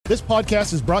This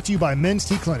podcast is brought to you by Men's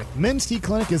T Clinic. Men's T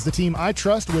Clinic is the team I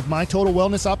trust with my total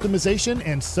wellness optimization,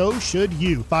 and so should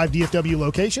you. 5 DFW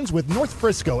locations with North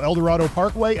Frisco, Eldorado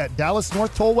Parkway at Dallas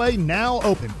North Tollway now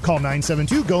open. Call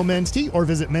 972-GO-MEN'S-T or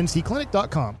visit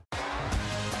mensteclinic.com.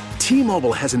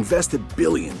 T-Mobile has invested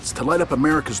billions to light up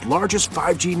America's largest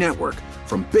 5G network,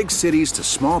 from big cities to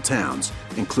small towns,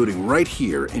 including right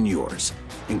here in yours.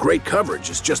 And great coverage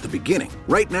is just the beginning.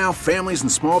 Right now, families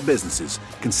and small businesses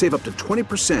can save up to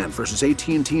 20% versus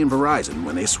AT&T and Verizon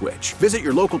when they switch. Visit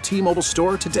your local T-Mobile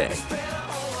store today.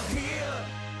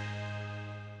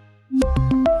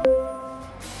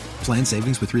 Plan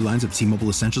savings with 3 lines of T-Mobile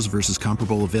Essentials versus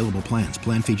comparable available plans.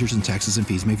 Plan features and taxes and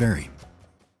fees may vary.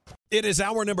 It is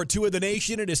hour number 2 of the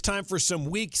nation. It is time for some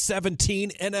Week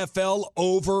 17 NFL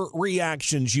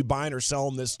overreactions. You buying or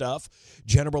selling this stuff?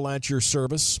 General at your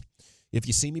service. If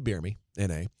you see me, bear me.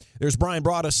 N.A. There's Brian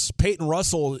Broaddus. Peyton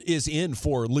Russell is in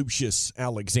for Lucius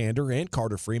Alexander and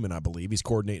Carter Freeman, I believe. He's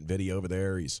coordinating video over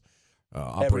there. He's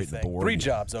operating the board. 3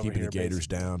 jobs over here. Keeping the Gators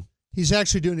down. He's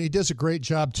actually he does a great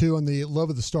job, too, on the Love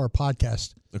of the Star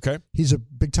podcast. Okay. He's a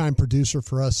big-time producer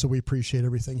for us, so we appreciate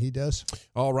everything he does.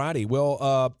 All righty.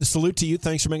 Well, salute to you.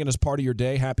 Thanks for making us part of your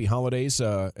day. Happy holidays.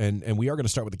 And we are going to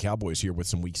start with the Cowboys here with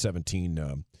some Week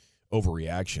 17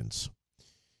 overreactions.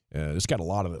 It's got a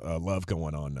lot of love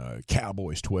going on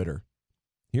Cowboys Twitter.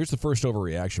 Here's the first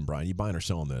overreaction, Brian. You buying or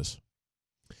selling this?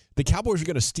 The Cowboys are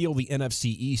going to steal the NFC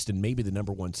East and maybe the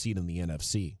number 1 seed in the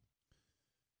NFC.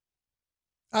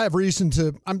 I have reason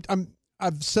to.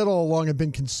 I've said all along. I've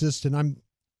been consistent.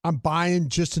 I'm buying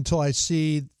just until I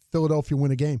see Philadelphia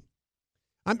win a game.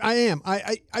 I am.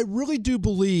 I really do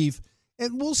believe,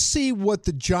 and we'll see what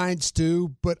the Giants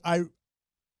do. But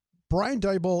Brian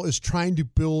Daboll is trying to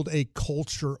build a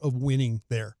culture of winning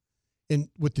there,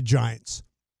 with the Giants.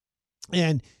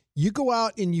 And you go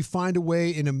out and you find a way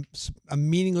in a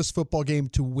meaningless football game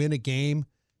to win a game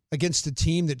against a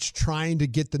team that's trying to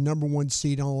get the number 1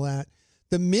 seed and all that.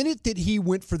 The minute that he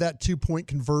went for that 2-point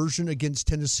conversion against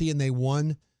Tennessee and they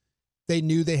won, they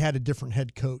knew they had a different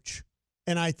head coach.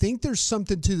 And I think there's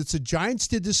something to this. The Giants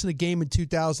did this in a game in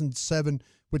 2007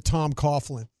 with Tom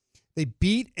Coughlin. They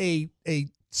beat a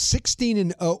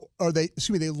 16-0, or they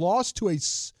lost to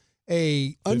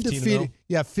a undefeated,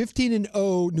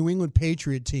 15-0 New England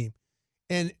Patriot team.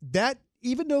 And that,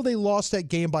 even though they lost that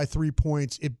game by 3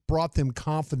 points, it brought them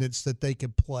confidence that they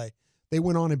could play. They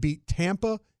went on and beat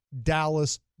Tampa,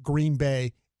 Dallas, Green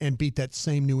Bay, and beat that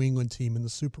same New England team in the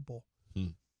Super Bowl.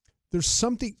 There's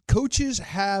something, coaches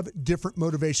have different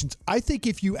motivations. I think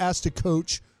if you asked a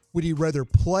coach, would he rather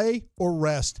play or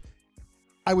rest?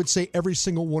 I would say every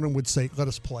single one of them would say, let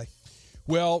us play.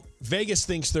 Well, Vegas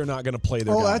thinks they're not going to play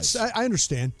their guys. I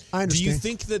understand. Do you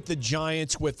think that the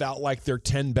Giants, without like their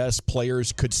 10 best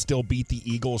players, could still beat the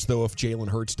Eagles, though, if Jalen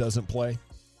Hurts doesn't play?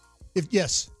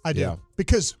 Yes, I do. Yeah.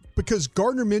 Because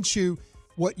Gardner Minshew,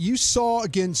 what you saw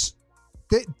against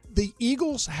the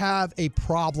Eagles have a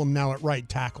problem now at right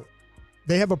tackle.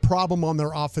 They have a problem on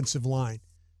their offensive line.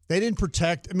 They didn't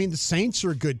protect. I mean, the Saints are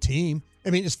a good team. I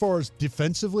mean, as far as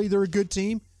defensively, they're a good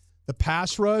team. The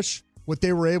pass rush, what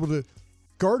they were able to.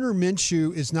 Gardner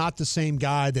Minshew is not the same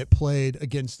guy that played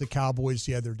against the Cowboys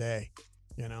the other day.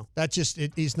 You know,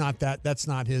 he's not that. That's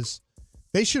not his.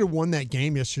 They should have won that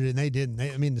game yesterday, and they didn't.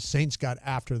 The Saints got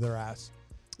after their ass.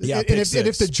 Yeah, and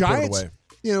if the Giants,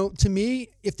 to me,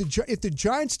 if the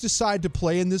Giants decide to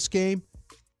play in this game,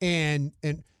 and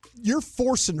you're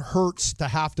forcing Hurts to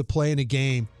have to play in a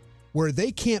game where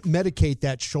they can't medicate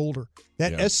that shoulder,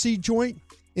 that SC joint.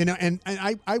 And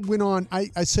I went on.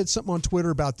 I said something on Twitter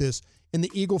about this, and the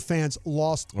Eagle fans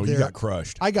lost. You got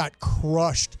crushed. I got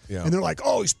crushed. Yeah. And they're like,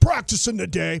 "Oh, he's practicing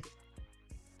today."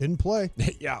 Didn't play.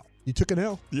 Yeah. You took an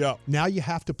L. Yeah. Now you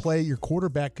have to play your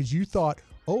quarterback because you thought,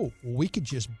 oh, well, we could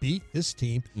just beat this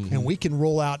team and we can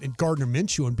roll out in Gardner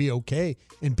Minshew and be okay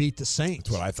and beat the Saints.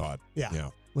 That's what I thought. Yeah.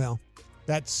 Well,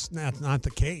 that's not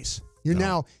the case. You're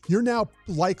now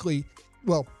likely.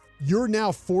 Well, you're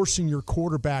now forcing your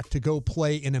quarterback to go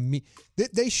play in a.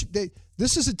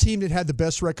 This is a team that had the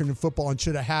best record in football and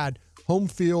should have had home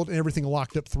field and everything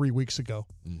locked up 3 weeks ago,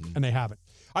 and they haven't.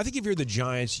 I think if you're the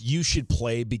Giants, you should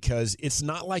play because it's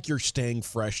not like you're staying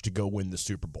fresh to go win the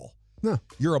Super Bowl. No.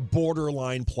 You're a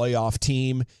borderline playoff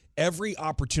team. Every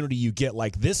opportunity you get,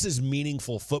 like this is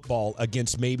meaningful football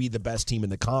against maybe the best team in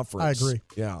the conference. I agree.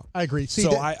 Yeah. I agree. See,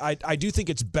 so I do think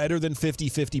it's better than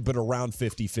 50-50, but around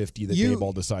 50-50 that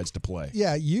Daboll decides to play.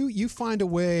 Yeah, you find a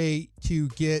way to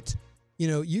get,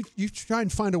 you try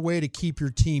and find a way to keep your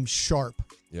team sharp.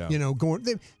 Yeah. Going.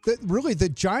 Really, the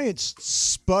Giants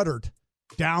sputtered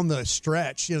down the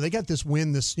stretch. They got this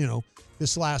win, the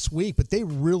this last week, but they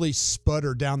really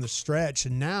sputtered down the stretch.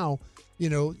 And now,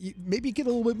 maybe get a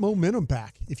little bit momentum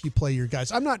back if you play your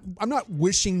guys. I'm not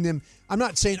wishing them. I'm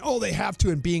not saying, they have to,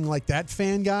 and being like that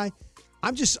fan guy.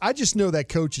 I just know that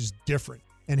coach is different,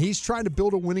 and he's trying to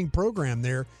build a winning program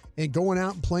there and going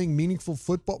out and playing meaningful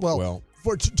football.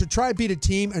 To try to beat a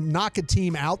team and knock a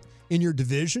team out in your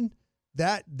division,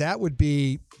 that would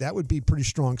be pretty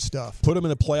strong stuff. Put them in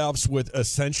the playoffs with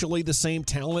essentially the same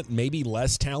talent, maybe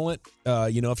less talent.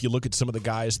 If you look at some of the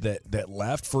guys that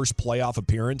left, first playoff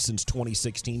appearance since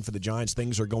 2016 for the Giants,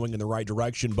 things are going in the right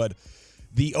direction. But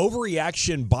the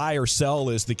overreaction, buy or sell,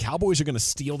 is the Cowboys are going to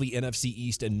steal the NFC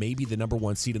East and maybe the number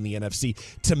one seed in the NFC.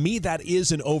 To me, that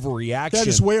is an overreaction. That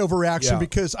is way overreaction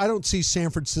because I don't see San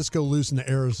Francisco losing to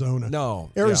Arizona.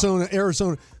 No. Arizona.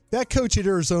 That coach at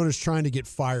Arizona is trying to get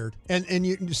fired. And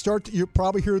you'll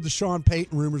probably hear the Sean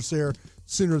Payton rumors there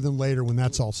sooner than later when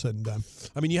that's all said and done.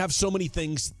 I mean, you have so many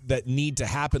things that need to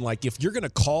happen. Like if you're going to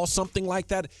call something like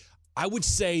that, I would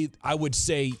say,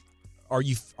 are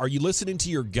you listening to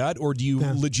your gut, or do you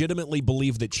legitimately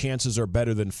believe that chances are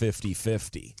better than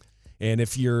 50-50? And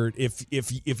if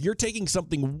you're taking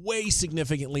something way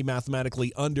significantly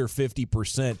mathematically under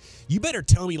 50%, you better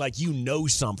tell me like you know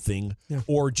something,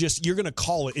 or just you're going to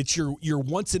call it. It's your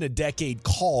once in a decade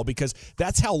call, because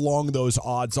that's how long those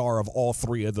odds are of all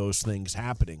three of those things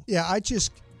happening. Yeah,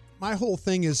 my whole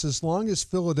thing is, as long as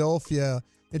Philadelphia,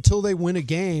 until they win a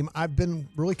game, I've been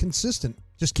really consistent.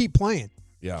 Just keep playing.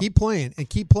 Yeah. Keep playing and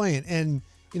keep playing. And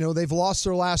they've lost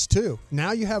their last two.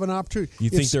 Now you have an opportunity. You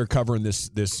think they're covering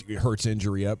this Hurts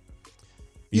injury up?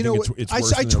 It's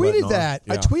worse I tweeted that.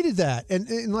 Yeah. I tweeted that,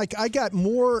 and like I got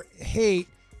more hate,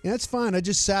 and that's fine. I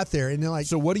just sat there, and they're like,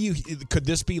 so what could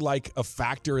this be like a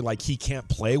factor? Like he can't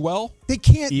play well? They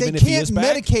can't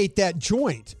medicate that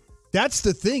joint. That's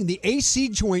the thing. The AC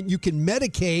joint you can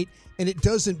medicate, and it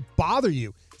doesn't bother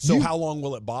you. So how long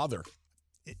will it bother?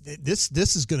 This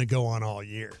is going to go on all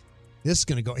year. This is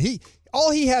going to go.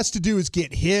 All he has to do is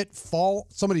get hit,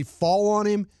 somebody fall on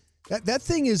him. That's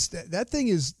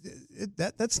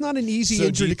not an easy injury to come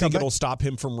back. So do you think it'll stop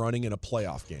him from running in a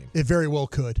playoff game? It very well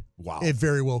could. Wow. It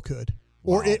very well could.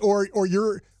 Wow.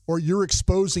 Or you're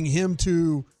exposing him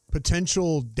to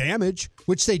potential damage,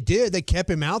 which they did. They kept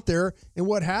him out there, and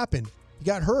what happened? He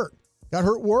got hurt. Got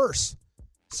hurt worse.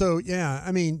 So yeah,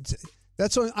 I mean,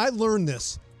 that's when I learned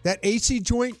this. That AC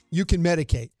joint you can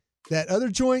medicate. That other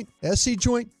joint, SC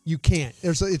joint, you can't.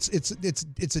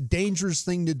 It's a dangerous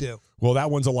thing to do. Well, that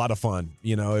one's a lot of fun.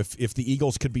 If the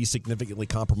Eagles could be significantly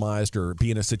compromised or be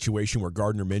in a situation where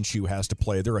Gardner Minshew has to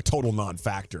play, they're a total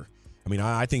non-factor. I mean,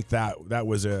 I think that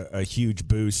was a huge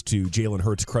boost to Jalen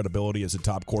Hurts' credibility as a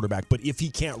top quarterback. But if he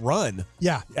can't run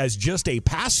as just a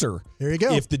passer, there you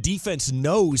go. If the defense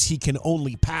knows he can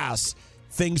only pass,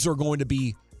 things are going to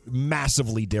be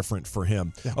massively different for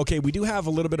him. Yeah. Okay, we do have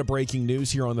a little bit of breaking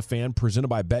news here on The Fan, presented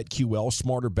by BetQL.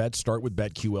 Smarter bets start with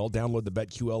BetQL. Download the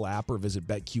BetQL app or visit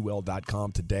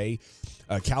BetQL.com today.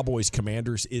 Cowboys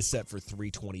Commanders is set for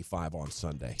 3:25 on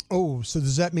Sunday. Oh, so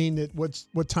does that mean that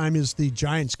what time is the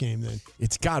Giants game then?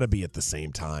 It's got to be at the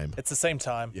same time. It's the same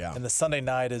time. Yeah. And the Sunday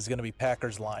night is going to be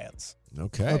Packers-Lions.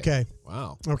 Okay.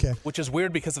 Wow. Okay. Which is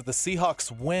weird because if the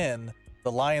Seahawks win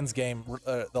the Lions game,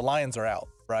 the Lions are out,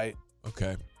 right?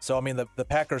 Okay. So, I mean, the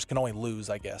Packers can only lose,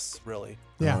 I guess, really.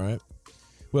 Yeah. All right.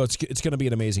 Well, it's going to be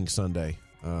an amazing Sunday,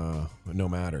 no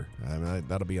matter. I mean,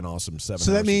 that'll be an awesome 7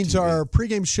 So that means our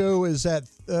pregame show is at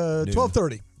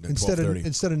 12:30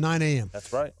 instead of 9 a.m.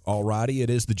 That's right. All righty.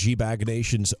 It is the G-Bag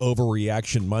Nation's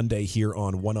Overreaction Monday here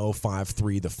on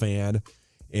 105.3 The Fan.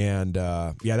 And,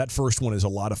 that first one is a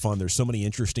lot of fun. There's so many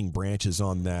interesting branches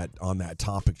on that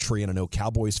topic tree, and I know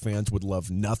Cowboys fans would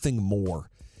love nothing more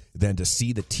than to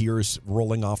see the tears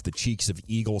rolling off the cheeks of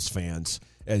Eagles fans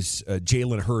as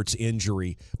Jalen Hurts'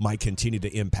 injury might continue to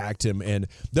impact him. And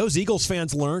those Eagles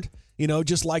fans learned,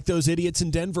 just like those idiots in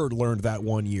Denver learned that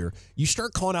one year. You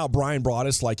start calling out Brian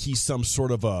Broaddus like he's some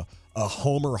sort of a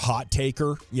homer hot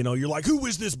taker. You're like, who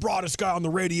is this Broaddus guy on the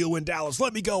radio in Dallas?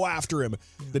 Let me go after him.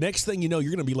 The next thing you know,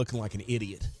 you're going to be looking like an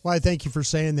idiot. Well, I thank you for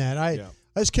saying that. I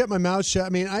just kept my mouth shut. I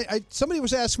mean, somebody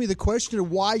was asking me the question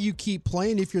of why you keep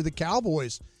playing if you're the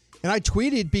Cowboys. And I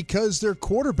tweeted because their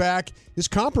quarterback is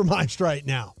compromised right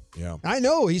now. Yeah, I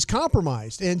know he's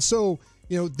compromised. And so,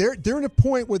 they're in a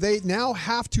point where they now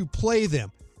have to play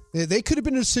them. They could have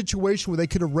been in a situation where they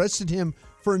could have rested him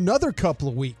for another couple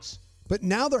of weeks. But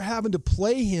now they're having to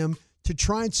play him to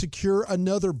try and secure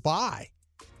another bye.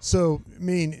 So, I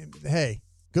mean, hey,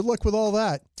 good luck with all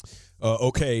that.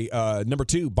 Okay, number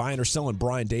 2, buying or selling,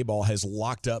 Brian Daboll has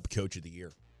locked up Coach of the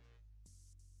Year.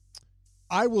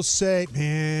 I will say,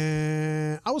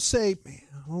 it's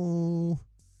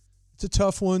a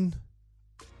tough one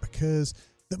because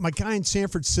my guy in San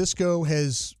Francisco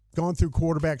has gone through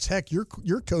quarterbacks. Heck,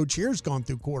 your coach here has gone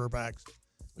through quarterbacks,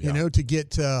 to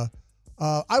get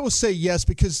I will say yes,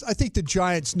 because I think the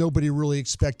Giants, nobody really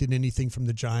expected anything from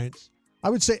the Giants. I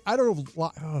would say, I don't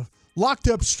know, locked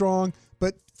up strong,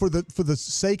 but for the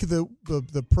sake of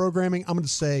the programming, I'm going to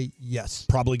say yes.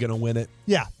 Probably going to win it.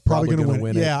 Yeah, probably going to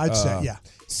win it. Yeah, I'd say, yeah.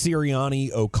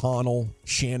 Sirianni, O'Connell,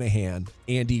 Shanahan,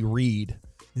 Andy Reid,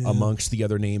 amongst the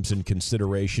other names in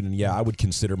consideration. And, I would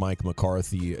consider Mike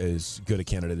McCarthy as good a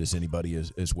candidate as anybody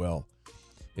as well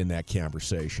in that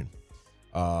conversation.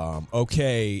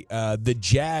 The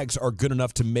Jags are good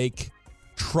enough to make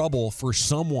trouble for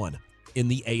someone in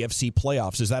the AFC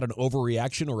playoffs. Is that an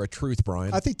overreaction or a truth,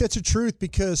 Brian? I think that's a truth,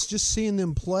 because just seeing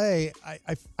them play,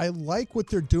 I like what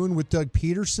they're doing with Doug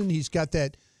Peterson. He's got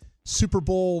that Super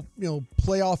Bowl,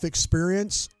 playoff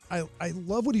experience. I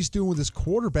love what he's doing with his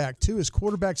quarterback too. His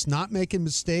quarterback's not making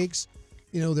mistakes.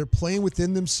 They're playing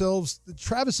within themselves.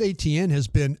 Travis Etienne has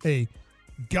been a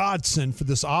godsend for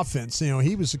this offense.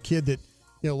 He was a kid that,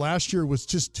 last year was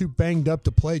just too banged up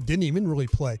to play, didn't even really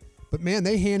play. But, man,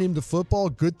 they hand him the football.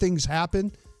 Good things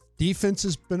happen. Defense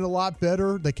has been a lot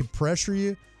better. They can pressure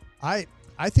you.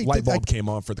 I think light bulb came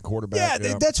on for the quarterback.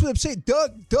 Yeah, that's what I'm saying.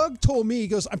 Doug told me, he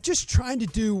goes, I'm just trying to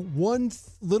do one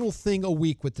little thing a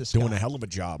week with this guy. Doing a hell of a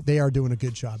job. They are doing a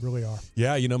good job, really are.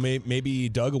 Yeah, maybe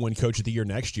Doug will win Coach of the Year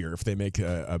next year if they make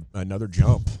another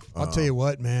jump. I'll tell you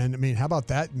what, man. I mean, how about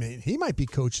that? Man, he might be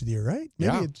Coach of the Year, right?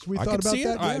 Maybe we thought about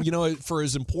that. Yeah. For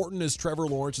as important as Trevor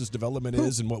Lawrence's development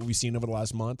is and what we've seen over the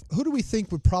last month. Who do we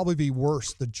think would probably be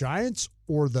worse, the Giants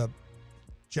or the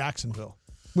Jacksonville?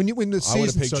 When the season I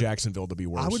would have picked Jacksonville to be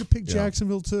worse. I would have picked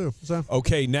Jacksonville too. So.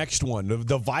 Okay, next one.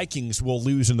 The Vikings will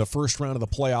lose in the first round of the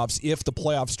playoffs. If the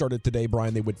playoffs started today,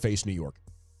 Brian, they would face New York.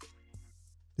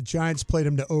 The Giants played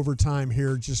them to overtime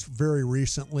here just very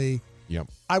recently. Yep.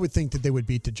 I would think that they would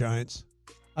beat the Giants.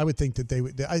 I would think that they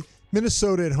would.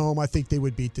 Minnesota at home, I think they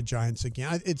would beat the Giants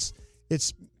again. It's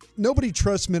nobody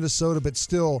trusts Minnesota, but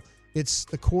still, it's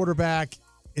the quarterback.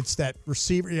 It's that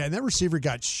receiver. Yeah, and that receiver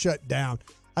got shut down.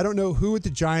 I don't know who at the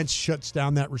Giants shuts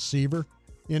down that receiver,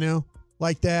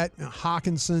 like that.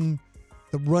 Hawkinson,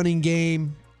 the running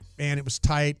game, man, it was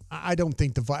tight. I don't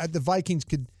think the Vikings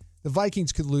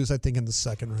could lose, I think, in the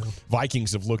second round.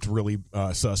 Vikings have looked really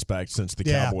suspect since the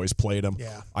Cowboys played them.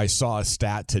 Yeah. I saw a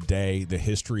stat today, the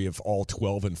history of all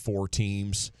 12-4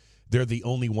 teams. They're the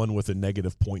only one with a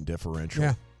negative point differential.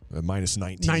 Yeah. Minus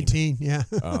 19. 19, yeah.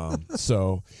 I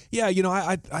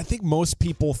think most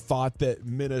people thought that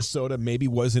Minnesota maybe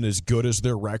wasn't as good as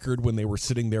their record when they were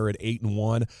sitting there at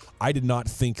 8-1. I did not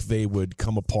think they would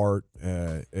come apart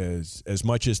as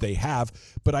much as they have,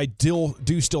 but I do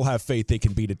still have faith they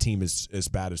can beat a team as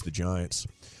bad as the Giants.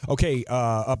 Okay,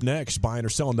 up next, buying or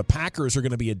selling. The Packers are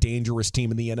going to be a dangerous team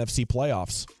in the NFC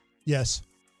playoffs. Yes,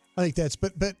 I think that's.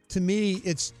 But to me,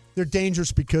 they're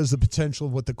dangerous because of the potential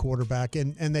of what the quarterback,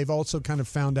 and they've also kind of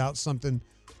found out something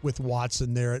with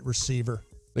Watson there at receiver.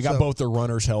 They got both their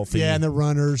runners healthy. Yeah, and the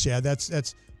runners. Yeah,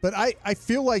 that's. But I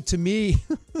feel like, to me,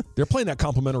 they're playing that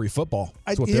complimentary football.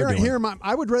 That's what they're doing.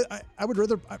 I would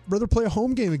rather play a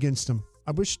home game against them.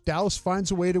 I wish Dallas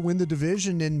finds a way to win the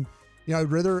division, and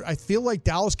I feel like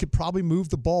Dallas could probably move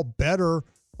the ball better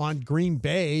on Green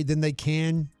Bay than they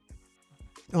can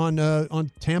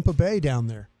on Tampa Bay down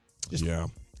there.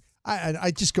 I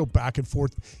just go back and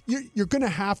forth. You're going to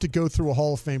have to go through a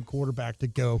Hall of Fame quarterback to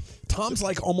go. Tom's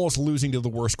like almost losing to the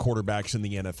worst quarterbacks in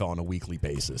the NFL on a weekly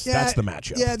basis. Yeah, that's the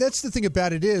matchup. Yeah, that's the thing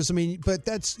about it is, but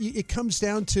it comes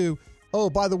down to,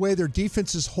 by the way, their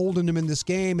defense is holding them in this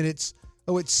game, and it's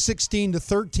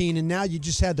 16-13, and now you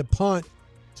just had to punt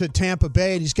to Tampa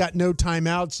Bay, and he's got no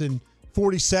timeouts and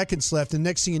 40 seconds left, and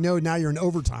next thing you know, now you're in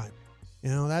overtime.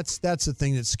 That's the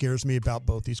thing that scares me about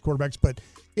both these quarterbacks, but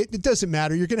it doesn't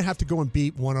matter. You're going to have to go and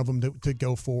beat one of them to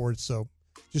go forward, so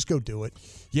just go do it.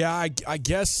 Yeah, I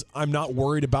guess I'm not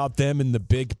worried about them in the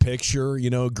big picture.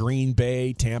 Green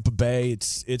Bay, Tampa Bay,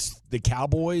 it's the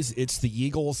Cowboys, it's the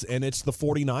Eagles, and it's the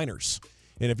 49ers.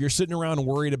 And if you're sitting around and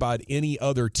worried about any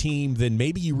other team, then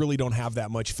maybe you really don't have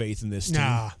that much faith in this team.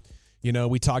 Nah.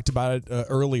 We talked about it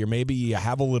earlier. Maybe you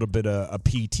have a little bit of a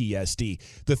PTSD.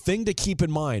 The thing to keep in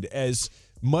mind, as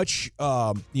much,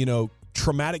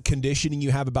 traumatic conditioning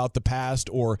you have about the past,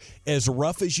 or as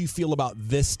rough as you feel about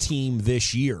this team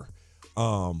this year,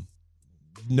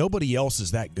 nobody else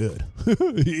is that good.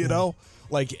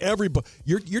 Like everybody,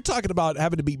 you're talking about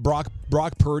having to beat Brock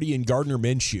Purdy and Gardner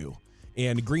Minshew,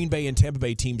 and Green Bay and Tampa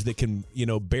Bay teams that can,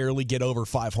 barely get over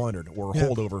 500 or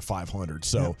hold over 500.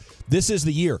 So this is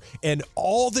the year. And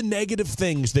all the negative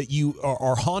things that you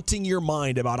are haunting your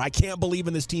mind about, I can't believe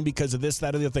in this team because of this,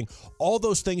 that, or the other thing, all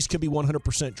those things could be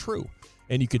 100% true.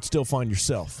 And you could still find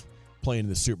yourself playing in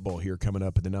the Super Bowl here coming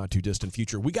up in the not-too-distant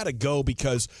future. We got to go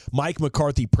because Mike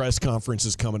McCarthy press conference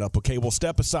is coming up, okay? We'll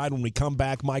step aside when we come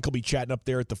back. Mike will be chatting up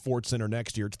there at the Ford Center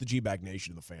next year. It's the G-Bag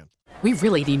Nation of the Fan. We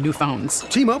really need new phones.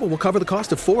 T-Mobile will cover the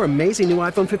cost of 4 amazing new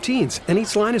iPhone 15s, and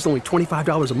each line is only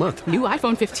 $25 a month. New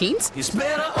iPhone 15s? It's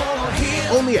better over here.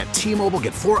 Only at T-Mobile,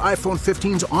 get 4 iPhone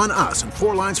 15s on us and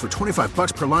 4 lines for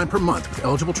 $25 per line per month with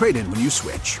eligible trade-in when you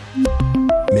switch.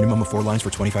 Minimum of 4 lines for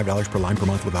 $25 per line per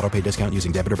month with autopay discount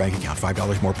using debit or bank account.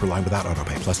 $5 more per line without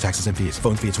autopay, plus taxes and fees.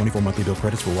 Phone fee at 24 monthly bill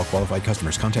credits for well-qualified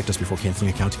customers. Contact us before canceling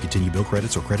account to continue bill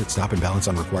credits or credit stop and balance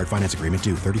on required finance agreement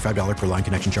due. $35 per line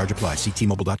connection charge applies. See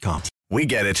T-Mobile.com. We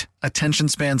get it. Attention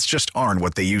spans just aren't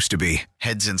what they used to be.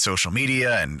 Heads in social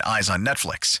media and eyes on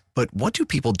Netflix. But what do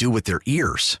people do with their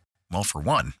ears? Well, for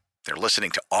one, they're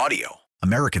listening to audio.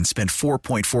 Americans spend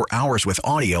 4.4 hours with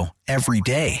audio every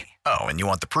day. Oh, and you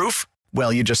want the proof?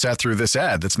 Well, you just sat through this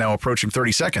ad that's now approaching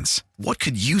 30 seconds. What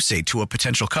could you say to a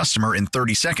potential customer in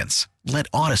 30 seconds? Let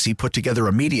Odyssey put together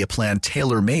a media plan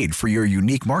tailor-made for your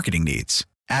unique marketing needs.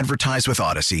 Advertise with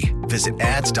Odyssey. Visit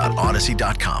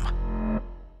ads.odyssey.com.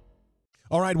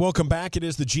 All right, welcome back. It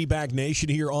is the G-Bag Nation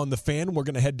here on The Fan. We're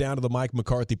going to head down to the Mike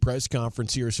McCarthy press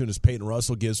conference here as soon as Peyton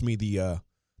Russell gives me the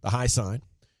high sign.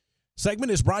 Segment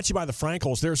is brought to you by the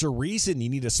Frankels. There's a reason you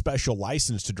need a special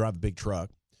license to drive a big truck.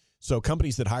 So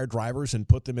companies that hire drivers and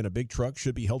put them in a big truck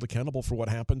should be held accountable for what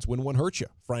happens when one hurts you.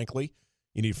 Frankly,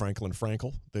 you need Franklin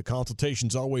Frankel. The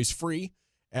consultation's always free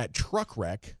at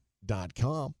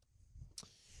truckwreck.com.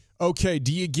 Okay,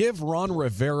 do you give Ron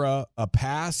Rivera a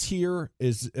pass here?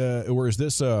 Or is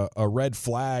this a red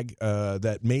flag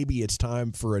that maybe it's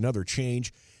time for another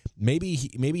change? Maybe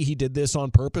he did this on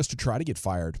purpose to try to get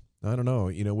fired. I don't know.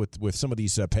 With some of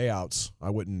these payouts, I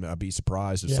wouldn't be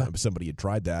surprised if somebody had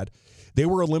tried that. They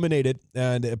were eliminated,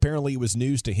 and apparently it was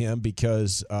news to him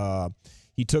because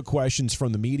he took questions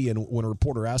from the media, and when a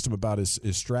reporter asked him about his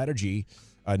strategy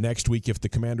next week if the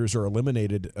Commanders are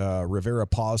eliminated, Rivera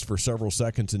paused for several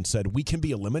seconds and said, "We can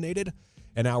be eliminated?"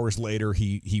 And hours later,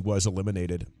 he was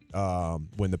eliminated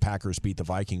when the Packers beat the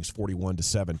Vikings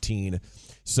 41-17.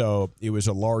 So it was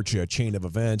a large chain of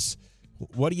events.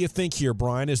 What do you think here,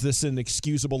 Brian? Is this an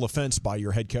excusable offense by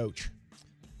your head coach?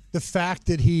 The fact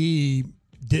that he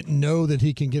didn't know that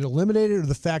he can get eliminated, or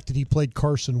the fact that he played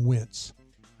Carson Wentz?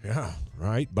 Yeah,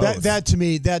 right. Both. That to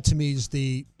me is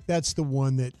that's the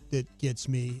one that gets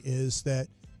me, is that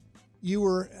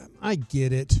I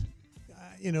get it.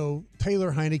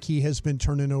 Taylor Heineke has been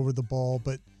turning over the ball,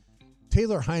 but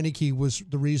Taylor Heineke was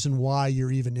the reason why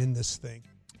you're even in this thing.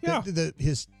 Yeah.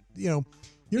 He's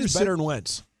better than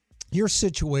Wentz. Your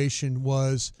situation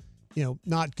was,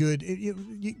 not good.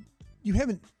 You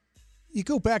haven't. You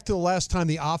go back to the last time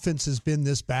the offense has been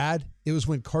this bad. It was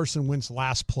when Carson Wentz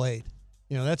last played.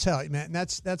 That's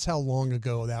how long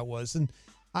ago that was. And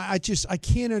I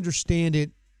can't understand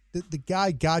it. The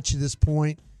guy got you this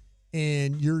point,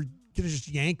 and you're gonna just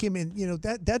yank him. And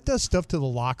that does stuff to the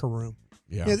locker room.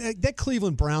 Yeah. That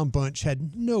Cleveland Brown bunch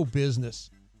had no business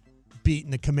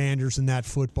beating the Commanders in that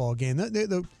football game.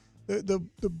 The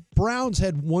Browns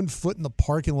had one foot in the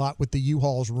parking lot with the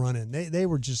U-Hauls running. They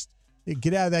were just,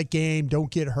 get out of that game,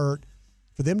 don't get hurt.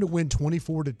 For them to win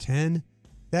 24-10,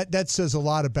 that says a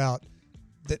lot about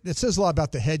it says a lot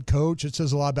about the head coach. It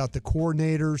says a lot about the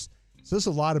coordinators. It says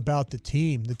a lot about the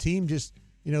team. The team just,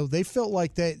 they felt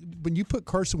like that when you put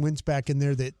Carson Wentz back in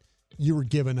there, that you were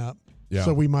giving up. Yeah.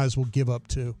 So we might as well give up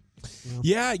too.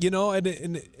 Yeah,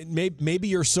 and maybe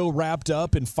you're so wrapped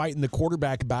up in fighting the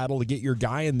quarterback battle to get your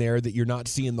guy in there that you're not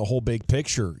seeing the whole big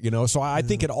picture, So I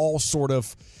think it all sort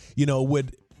of,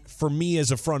 would, for me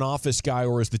as a front office guy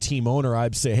or as the team owner,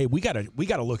 I'd say, hey, we got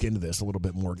to look into this a little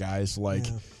bit more, guys.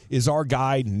 Is our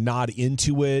guy not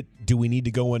into it? Do we need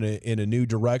to go in a new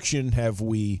direction? Have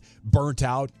we burnt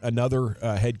out another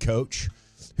head coach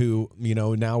who,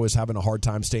 now is having a hard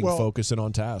time staying focused and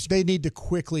on task? They need to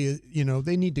quickly,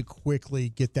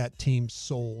 get that team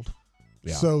sold.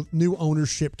 Yeah. So new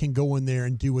ownership can go in there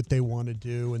and do what they want to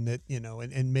do, and that,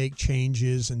 and make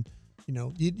changes. And,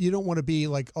 you don't want to be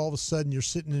like all of a sudden you're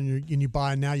sitting and you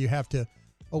buy, and now you have to,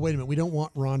 oh, wait a minute, we don't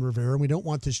want Ron Rivera. We don't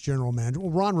want this general manager. Well,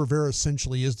 Ron Rivera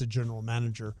essentially is the general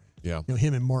manager. Yeah.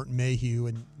 Him and Martin Mayhew,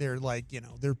 and they're like,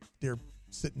 they're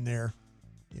sitting there,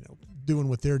 doing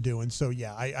what they're doing. So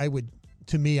yeah, I would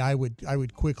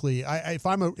quickly, if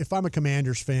I'm a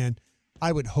Commanders fan,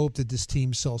 I would hope that this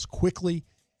team sells quickly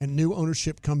and new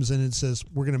ownership comes in and says,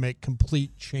 we're going to make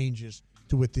complete changes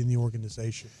to within the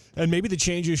organization. And maybe the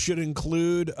changes should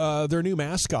include their new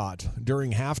mascot.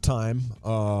 During halftime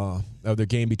of the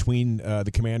game between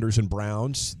the Commanders and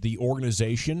Browns, the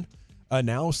organization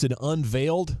announced and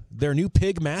unveiled their new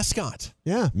pig mascot.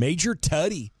 Yeah. Major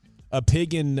Tuddy, a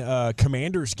pig in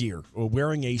Commanders gear,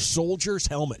 wearing a soldier's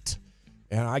helmet.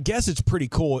 And I guess it's pretty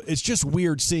cool. It's just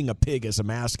weird seeing a pig as a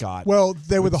mascot. Well,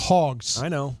 they were the Hogs. I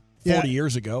know. 40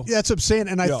 years ago. Yeah, that's what I'm saying.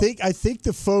 And I think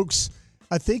the folks,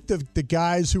 the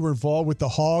guys who were involved with the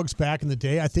Hogs back in the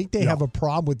day, I think they have a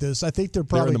problem with this. I think they're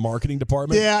in the marketing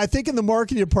department? Yeah, I think in the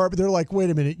marketing department, they're like, wait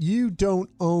a minute, you don't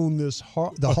own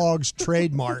the Hogs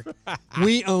trademark.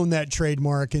 We own that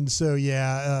trademark. And so,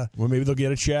 well, maybe they'll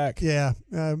get a check. Yeah.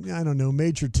 I don't know.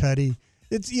 Major Tuddy.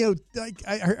 It's, like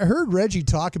I heard Reggie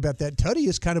talk about that. Tuddy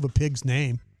is kind of a pig's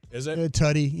name. Is it?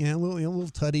 Tuddy, little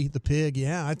Tuddy the pig.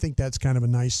 Yeah, I think that's kind of a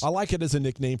nice. I like it as a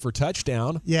nickname for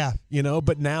touchdown. Yeah.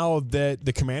 But now that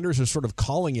the Commanders are sort of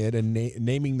calling it and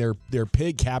naming their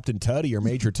pig Captain Tuddy or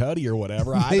Major Tuddy or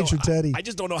whatever. Major Tuddy. I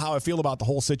just don't know how I feel about the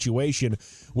whole situation.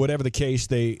 Whatever the case,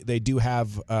 they do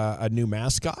have a new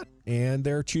mascot, and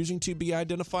they're choosing to be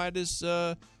identified as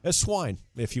swine,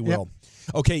 if you will. Yep.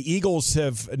 Okay, Eagles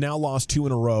have now lost 2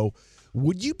 in a row.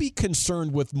 Would you be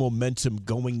concerned with momentum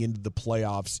going into the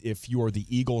playoffs if you're the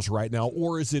Eagles right now?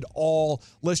 Or is it all,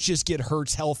 let's just get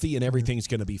Hurts healthy and everything's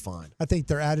going to be fine? I think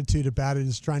their attitude about it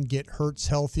is trying to get Hurts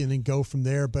healthy and then go from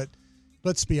there. But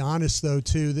let's be honest, though,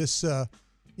 too. This Nick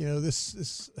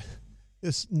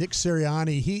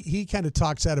Sirianni, he kind of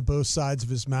talks out of both sides of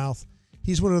his mouth.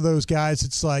 He's one of those guys,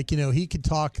 it's like, he can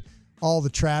talk all the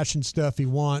trash and stuff he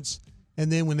wants. And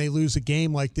then when they lose a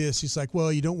game like this, he's like,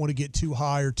 well, you don't want to get too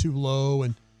high or too low.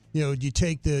 And, you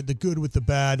take the good with the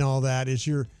bad and all that as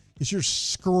you're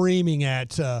screaming at,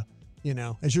 the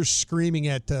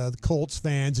Colts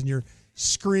fans and you're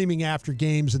screaming after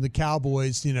games and the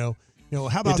Cowboys, how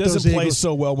about it doesn't those play Eagles?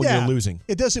 so well when you're losing.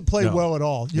 It doesn't play well at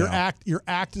all. Your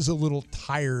act is a little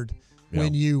tired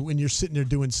when you're sitting there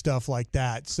doing stuff like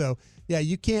that. So, yeah,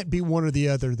 you can't be one or the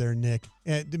other there, Nick.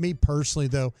 And to me personally,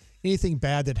 though, anything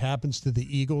bad that happens to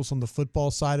the Eagles on the football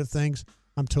side of things,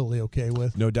 I'm totally okay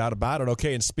with. No doubt about it.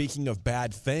 Okay, and speaking of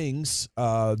bad things,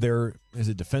 there is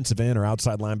a defensive end or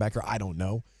outside linebacker. I don't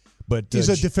know. But he's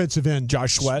a defensive end.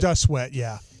 Josh Sweat. Josh Sweat,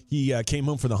 yeah. He came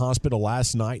home from the hospital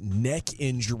last night, neck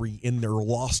injury in their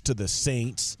loss to the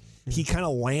Saints. He kind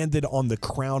of landed on the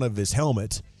crown of his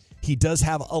helmet. He does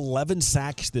have 11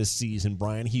 sacks this season,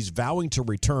 Brian. He's vowing to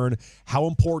return. How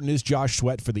important is Josh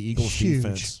Sweat for the Eagles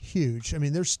defense? Huge. I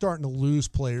mean, they're starting to lose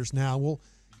players now. Well,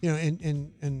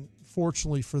 and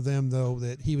fortunately for them, though,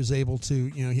 that he was able to,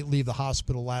 he leave the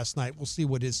hospital last night. We'll see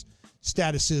what his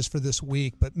status is for this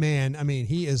week. But, man, I mean,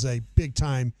 he is a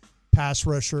big-time pass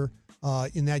rusher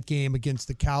in that game against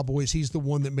the Cowboys. He's the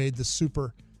one that made the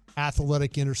super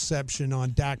athletic interception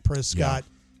on Dak Prescott.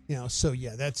 Yeah.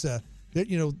 That's a –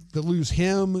 to lose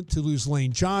him, to lose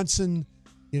Lane Johnson,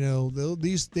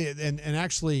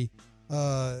 actually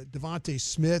Devontae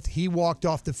Smith, he walked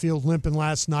off the field limping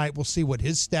last night. We'll see what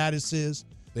his status is.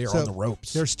 They are on the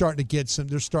ropes. They're starting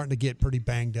to get pretty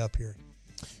banged up here.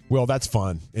 Well, that's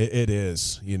fun. It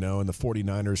is, and the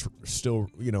 49ers still,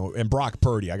 and Brock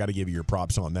Purdy, I got to give you your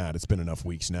props on that. It's been enough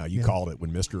weeks now. You called it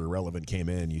when Mr. Irrelevant came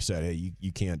in. You said, hey,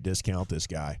 you can't discount this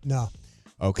guy. No.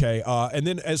 Okay, and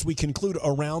then as we conclude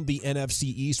around the NFC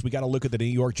East, we got to look at the New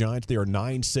York Giants. They are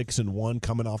 9-6-1,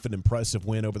 coming off an impressive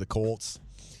win over the Colts.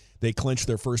 They clinched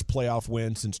their first playoff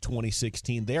win since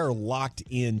 2016. They are locked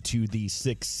into the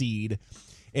 6th seed.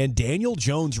 And Daniel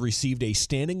Jones received a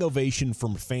standing ovation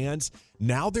from fans.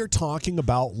 Now they're talking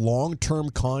about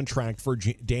long-term contract for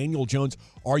Daniel Jones.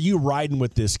 Are you riding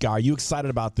with this guy? Are you excited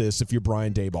about this if you're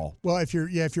Brian Daboll? Well, if you're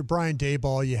Brian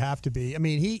Daboll, you have to be. I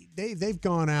mean, they've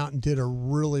gone out and did a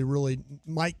really, really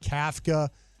Mike Kafka,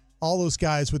 all those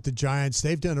guys with the Giants,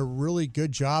 they've done a really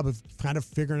good job of kind of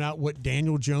figuring out what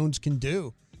Daniel Jones can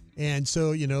do. And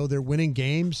so, they're winning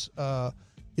games.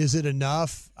 Is it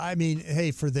enough? I mean,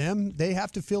 hey, for them, they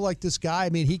have to feel like this guy. I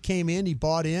mean, he came in, he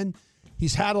bought in.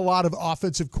 He's had a lot of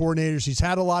offensive coordinators. He's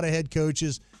had a lot of head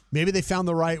coaches. Maybe they found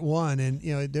the right one. And,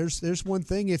 there's one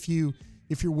thing if you're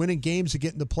winning games and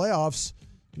getting the playoffs,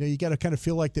 you got to kind of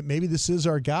feel like that maybe this is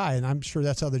our guy. And I'm sure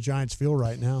that's how the Giants feel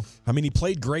right now. I mean, he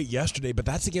played great yesterday, but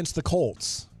that's against the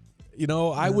Colts.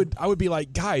 I would be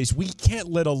like, guys, we can't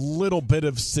let a little bit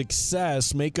of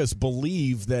success make us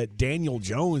believe that Daniel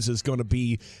Jones is going to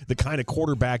be the kind of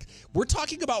quarterback. We're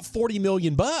talking about $40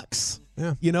 million.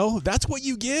 Yeah. That's what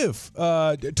you give.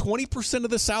 20%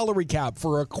 of the salary cap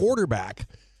for a quarterback.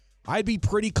 I'd be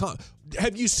pretty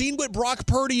have you seen what Brock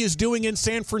Purdy is doing in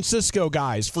San Francisco,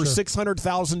 guys, for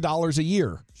 $600,000 a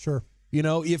year? Sure. You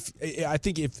know, I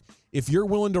think if you're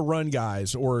willing to run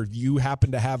guys, or you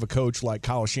happen to have a coach like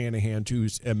Kyle Shanahan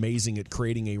who's amazing at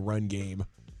creating a run game,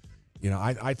 you know,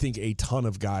 I think a ton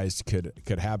of guys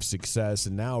could have success.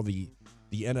 And now the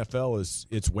NFL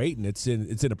it's waiting. It's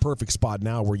in a perfect spot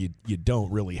now where you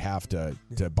don't really have to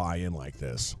buy in like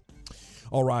this.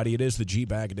 All righty, it is the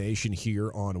G-Bag Nation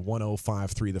here on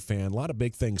 105.3 The Fan. A lot of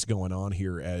big things going on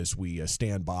here as we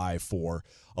stand by for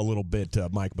a little bit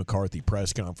Mike McCarthy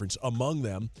press conference. Among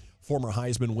them, former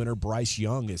Heisman winner Bryce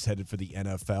Young is headed for the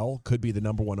NFL, could be the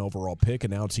number 1 overall pick,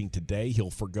 announcing today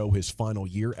he'll forgo his final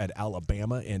year at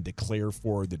Alabama and declare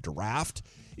for the draft.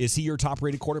 Is he your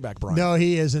top-rated quarterback, Brian? No,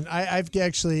 he isn't. I've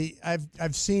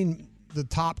seen the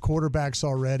top quarterbacks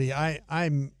already.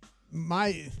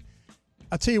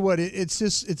 I'll tell you what,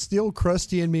 it's the old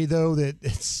crusty in me, though, that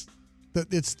it's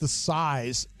the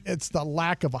size. It's the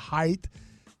lack of height.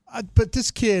 But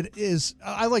this kid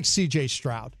I like C.J.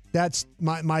 Stroud. That's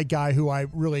my guy who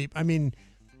I've always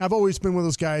been one of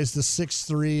those guys, the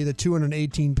 6'3", the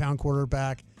 218-pound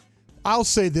quarterback. I'll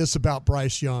say this about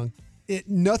Bryce Young.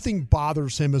 Nothing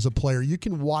bothers him as a player. You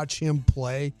can watch him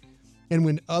play, and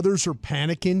when others are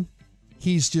panicking,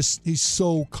 he's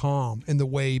so calm in the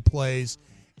way he plays.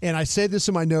 And I say this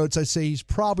in my notes. I say he's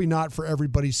probably not for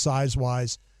everybody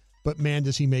size-wise, but, man,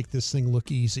 does he make this thing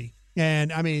look easy.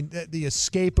 And, I mean, the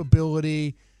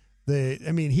escapability,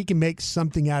 he can make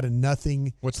something out of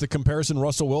nothing. What's the comparison,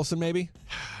 Russell Wilson maybe?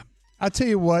 I tell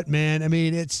you what, man. I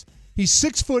mean, he's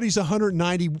 6 foot. He's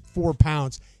 194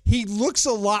 pounds. He looks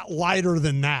a lot lighter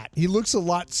than that. He looks a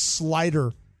lot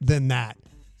slighter than that.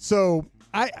 So,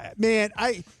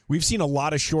 we've seen a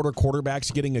lot of shorter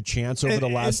quarterbacks getting a chance over the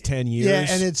last 10 years.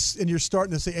 Yeah, and you're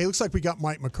starting to say, hey, it looks like we got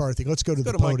Mike McCarthy. Let's go to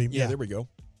the podium. Yeah, there we go.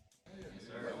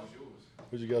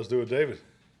 What'd you guys do with David?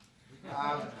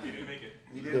 He didn't make it.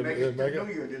 He didn't make it to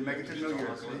New Year. Didn't make it to New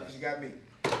Year. So you got me.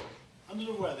 Under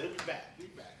the weather. He'll be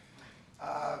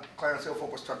back. Clarence Hill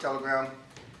Football Star Telegram.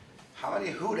 How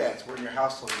many hoodats were in your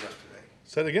household yesterday?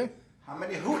 Say it again. How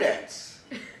many hoodats?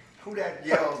 Hoodat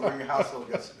yells were in your household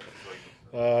yesterday?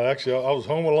 Actually, I was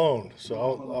home alone, so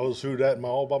I was hoodatting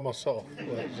all by myself.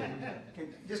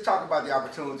 Just talk about the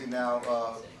opportunity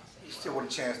now. You still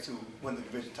want a chance to win the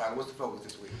division title. What's the focus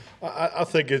this week? I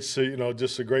think it's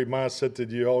just a great mindset that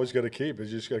you always got to keep.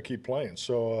 Is you just got to keep playing.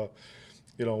 So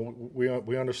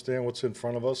we understand what's in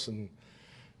front of us, and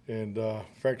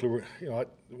frankly,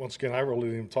 once again, I really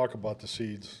didn't even talk about the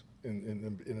seeds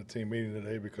in the team meeting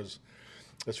today, because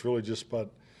it's really just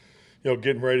about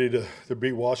getting ready to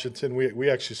beat Washington. We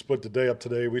actually split the day up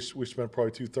today. We spent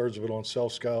probably 2/3 of it on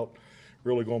self-scout,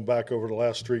 really going back over the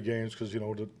last 3 games because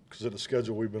of the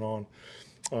schedule we've been on.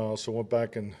 So went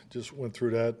back and just went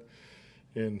through that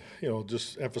and,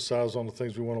 just emphasized on the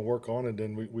things we want to work on. And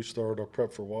then we started our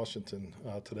prep for Washington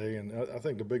today. And I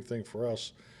think the big thing for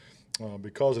us,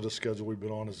 because of the schedule we've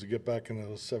been on, is to get back into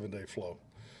a 7-day flow.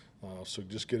 So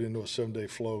just get into a 7-day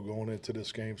flow going into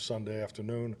this game Sunday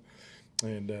afternoon.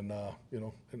 And then,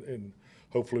 and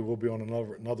hopefully we'll be on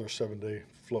another 7-day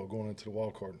flow going into the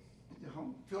wild card. The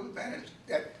home field advantage,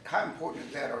 how important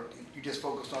is that, or you just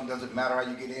focus on, does it matter how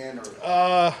you get in? Or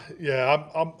yeah,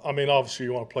 I mean, obviously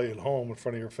you want to play at home in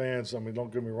front of your fans. I mean,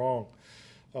 don't get me wrong,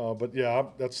 but yeah,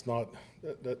 that's not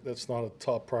a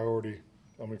top priority.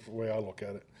 I mean, for the way I look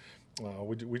at it,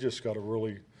 we just got to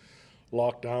really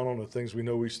lock down on the things we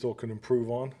know we still can improve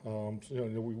on.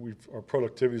 Our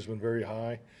productivity has been very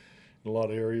high in a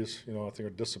lot of areas. I think our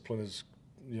discipline has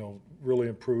really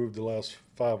improved the last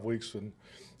 5 weeks in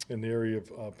the area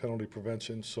of penalty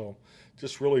prevention. So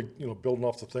just really, building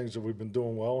off the things that we've been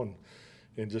doing well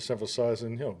and just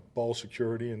emphasizing, ball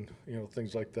security and,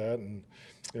 things like that. And,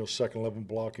 second level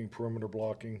blocking, perimeter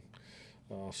blocking.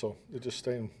 So it just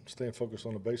staying focused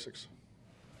on the basics.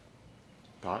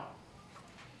 Todd?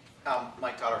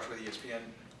 Mike Todders with ESPN.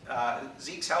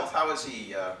 Zeke's health, how is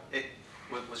he?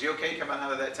 Was he okay coming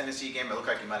out of that Tennessee game? It looked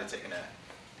like he might have taken a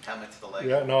helmet to the leg.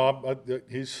 Yeah, no,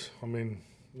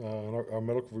 our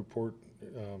medical report,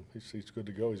 he's good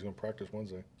to go. He's going to practice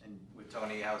Wednesday. And with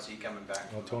Tony, how's he coming back?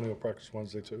 Tony will practice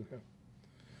Wednesday too, yeah.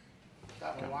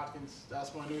 Dalvin Watkins,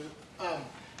 Dallas Morning News.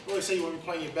 Really say you want to be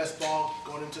playing your best ball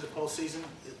going into the postseason.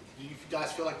 Do you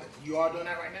guys feel like you are doing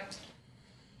that right now?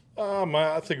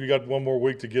 I think we got one more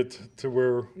week to get to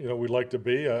where, we'd like to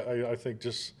be. I think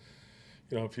just,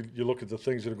 if you look at the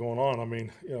things that are going on, I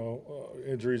mean,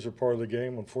 injuries are part of the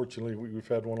game. Unfortunately, we've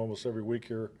had one almost every week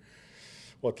here,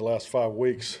 the last 5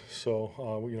 weeks. So,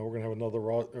 we're going to have another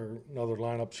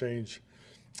lineup change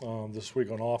this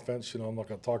week on offense. I'm not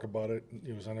going to talk about it,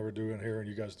 as I never do in here, and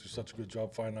you guys do such a good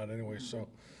job finding out anyway. So,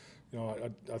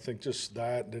 I think just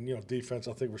that. And defense,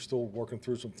 I think we're still working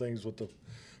through some things with the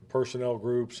personnel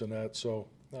groups and that. So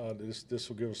this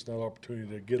will give us another opportunity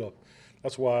to get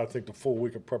that's why I think the full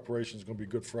week of preparation is going to be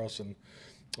good for us, and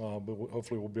but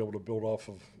hopefully we'll be able to build off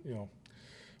of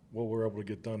what we're able to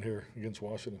get done here against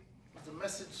Washington.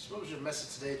 What was your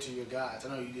message today to your guys? I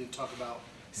know you didn't talk about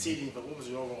seeding, but what was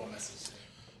your overall message?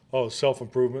 Oh,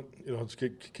 self-improvement. Just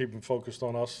keep them focused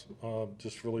on us.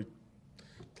 Just really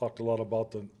talked a lot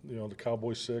about the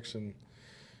Cowboy 6 and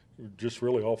just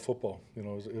really all football. It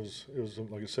was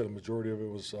like I said, a majority of it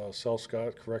was South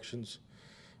Scott corrections.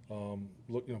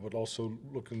 But also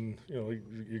looking.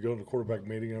 You go to the quarterback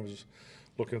meeting. And I was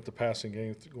looking at the passing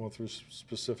game, going through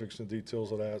specifics and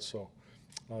details of that. So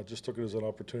just took it as an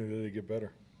opportunity to get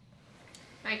better.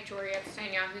 Mike Jory,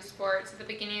 Epstein, Yahoo Sports. At the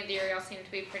beginning of the year, y'all seemed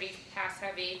to be pretty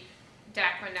pass-heavy.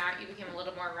 Dak went out, you became a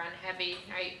little more run-heavy.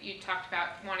 You talked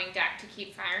about wanting Dak to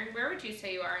keep firing. Where would you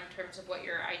say you are in terms of what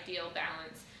your ideal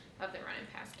balance of the run and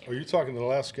pass game? Are you talking the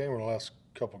last game or the last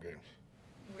couple games?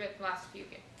 The last few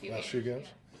games. Few games?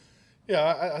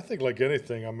 Yeah, I think like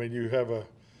anything. I mean, you have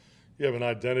an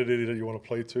identity that you want to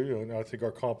play to, and I think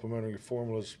our complementary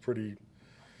formula is pretty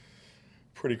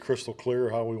crystal clear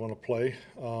how we want to play.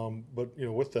 But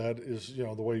with that is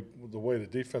the way the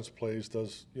defense plays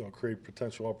does create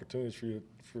potential opportunities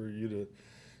for you to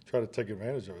try to take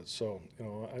advantage of it. So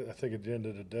I think at the end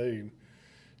of the day,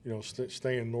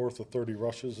 staying north of 30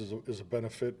 rushes is a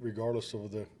benefit regardless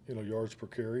of the yards per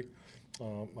carry.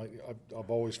 I've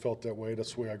always felt that way.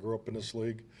 That's the way I grew up in this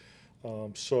league.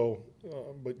 But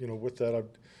with that,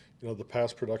 the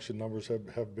pass production numbers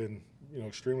have been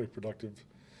extremely productive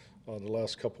the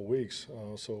last couple of weeks.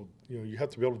 So you have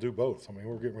to be able to do both. I mean,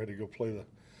 we're getting ready to go play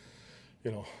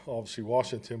obviously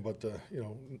Washington, but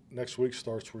next week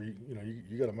starts where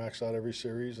you got to max out every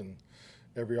series and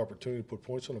every opportunity to put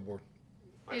points on the board.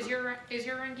 Is your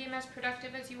run game as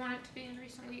productive as you want it to be in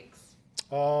recent weeks?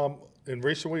 In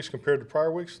recent weeks compared to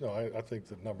prior weeks, no. I think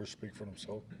the numbers speak for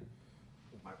themselves.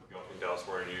 Michael Gill from Dallas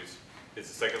Morning News. Is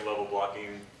the second level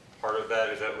blocking part of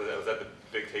that? Was that the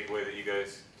big takeaway that you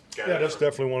guys got? Yeah, that's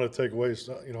definitely one of the takeaways.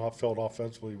 I felt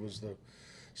offensively was the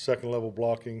second level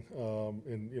blocking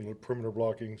and perimeter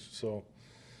blocking. So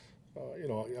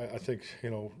I think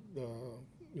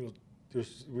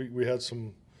we had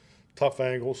some tough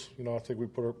angles. I think we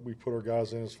put our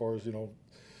guys in as far as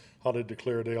how they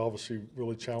declare. They obviously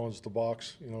really challenged the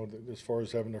box. As far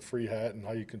as having a free hat and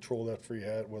how you control that free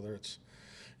hat, whether it's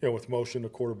with motion to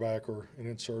quarterback or an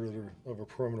insert of a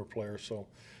perimeter player. So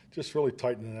just really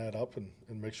tightening that up and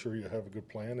make sure you have a good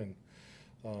plan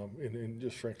and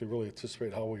just frankly really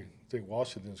anticipate how we think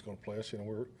Washington's going to play us.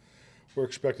 We're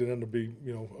expecting them to be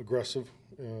aggressive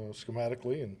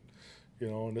schematically and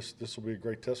this will be a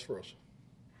great test for us.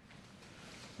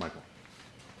 Michael.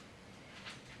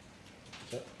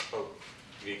 Oh,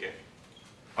 VK.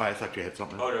 Oh, I thought you had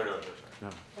something. Oh, no.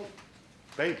 Oh.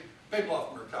 Babe. Babe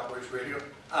Loffner, Cowboys Radio.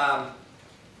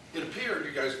 It appeared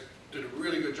you guys did a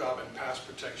really good job in pass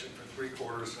protection for 3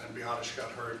 quarters, and Biotish got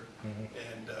hurt,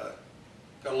 and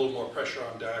got a little more pressure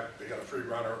on Dak. They got a free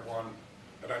runner at 1,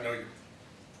 and I know you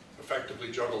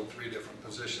effectively juggled 3 different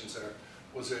positions there.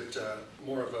 Was it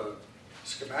more of a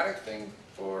schematic thing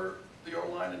for the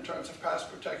O-line in terms of pass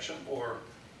protection, or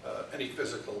any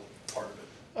physical part of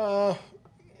it?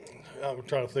 I'm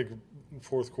trying to think of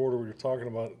fourth quarter what you're talking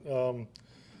about.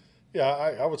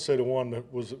 I would say the one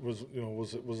that was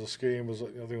a scheme was I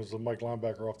think it was the Mike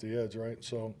linebacker off the edge, right?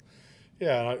 So,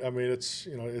 I mean it's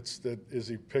that is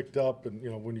he picked up and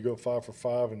when you go 5 for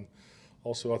 5 and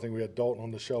also I think we had Dalton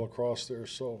on the shell across there.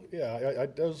 So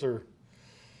those are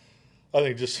I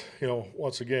think just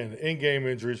once again in-game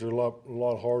injuries are a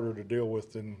lot harder to deal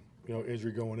with than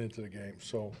injury going into the game.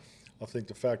 So I think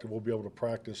the fact that we'll be able to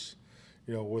practice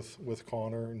with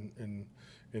Connor and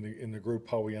in the group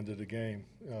how we ended the game,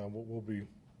 we'll be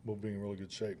in really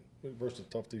good shape versus a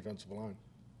tough defensive line.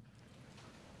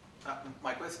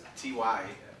 Mike, with T.Y.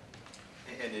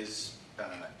 and his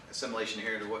assimilation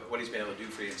here to what he's been able to do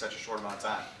for you in such a short amount of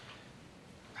time,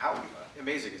 how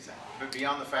amazing is that? But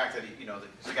beyond the fact that he's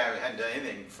a guy who hadn't done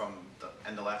anything from the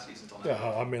end of last season until now.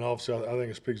 Yeah, I mean, obviously, I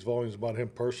think it speaks volumes about him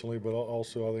personally, but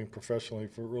also I think professionally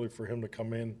for him to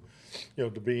come in, to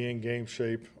be in game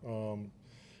shape.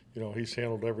 He's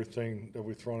handled everything that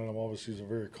we've thrown at him. Obviously, he's a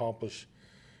very accomplished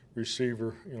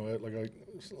receiver. Like I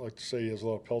like to say, he has a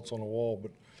lot of pelts on the wall.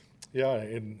 But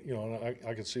and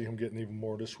I could see him getting even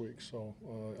more this week. So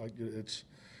it's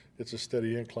a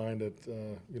steady incline that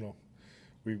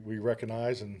we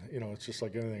recognize, and it's just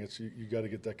like anything. It's you got to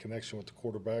get that connection with the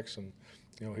quarterbacks, and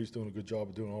he's doing a good job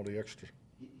of doing all the extra.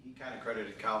 He kind of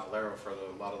credited Cal Valero for a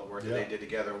lot of the work that they did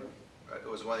together. It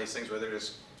was one of these things where they're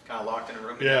just kind of locked in a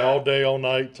room together. Yeah, all day, all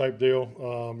night type deal.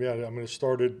 It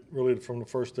started really from the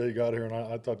first day he got here, and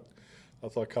I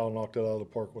thought Kyle knocked it out of the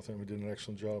park with him. He did an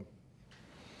excellent job.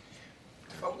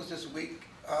 Focus this week.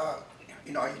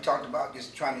 You talked about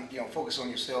just trying to focus on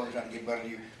yourself and trying to get better.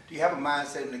 Do you have a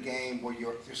mindset in the game where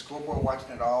your scoreboard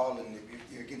watching it all, and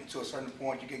if you're getting to a certain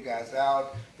point, you get guys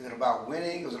out? Is it about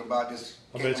winning? Or is it about just?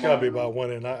 It's got to be about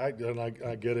winning. I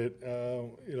get it.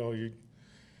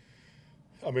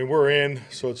 We're in,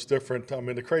 so it's different.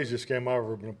 The craziest game I've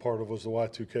ever been a part of was the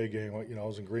Y2K game. I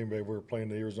was in Green Bay. We were playing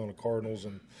the Arizona Cardinals,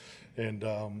 and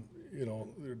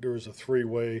there was a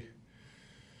three-way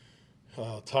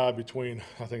tie between,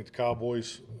 I think, the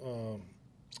Cowboys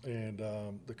and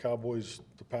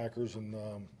the Packers, and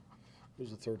who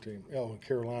was the third team?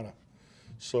 Carolina.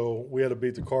 So we had to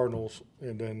beat the Cardinals,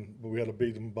 but we had to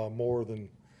beat them by more than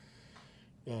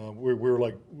we were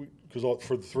like, because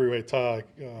for the three-way tie,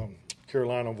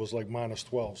 Carolina was like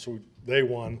 -12, so they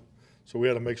won. So we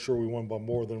had to make sure we won by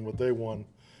more than what they won,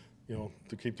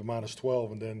 to keep the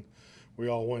 -12, and then we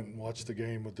all went and watched the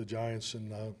game with the Giants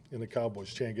and the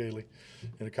Cowboys, Chan Gailey,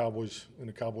 and the Cowboys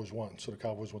won. So the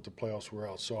Cowboys went to playoffs. We were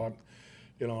out. So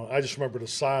I just remember the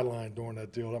sideline during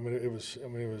that deal. It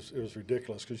was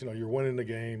ridiculous because you're winning the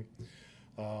game.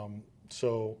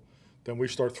 So then we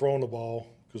start throwing the ball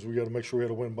because we got to make sure we had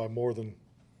to win by more than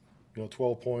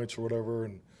 12 points or whatever.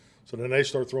 And so then they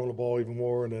start throwing the ball even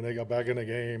more, and then they got back in the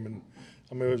game. And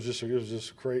it was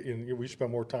just crazy. And we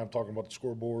spent more time talking about the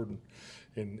scoreboard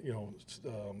and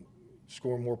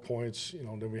scoring more points.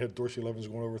 Then we had Dorsey Levens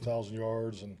going over 1,000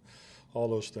 yards and all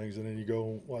those things. And then you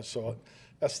go, well, so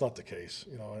that's not the case,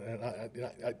 And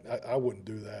I wouldn't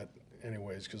do that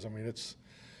anyways, because it's,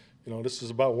 this is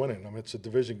about winning. It's a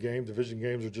division game. Division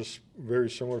games are just very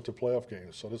similar to playoff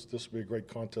games. So this will be a great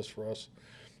contest for us,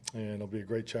 and it'll be a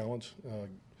great challenge.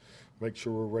 Make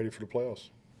sure we're ready for the playoffs.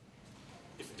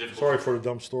 Sorry for the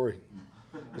dumb story.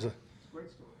 It's a great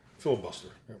story. Filibuster.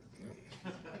 Yeah.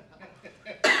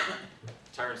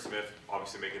 Tyron Smith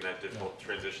obviously making that difficult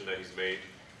transition that he's made.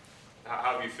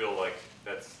 How do you feel like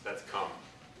that's come?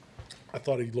 I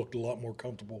thought he looked a lot more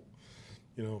comfortable,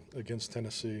 against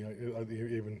Tennessee.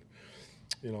 Even,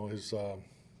 his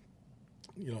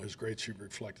grade sheet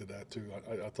reflected that too.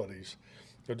 I thought he's,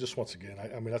 just once again.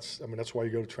 That's why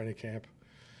you go to training camp.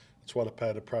 That's why the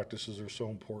padded practices are so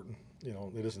important.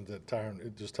 It isn't that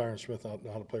does Tyron Smith know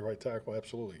how to play right tackle?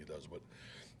 Absolutely he does, but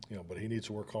he needs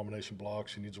to work combination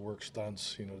blocks. He needs to work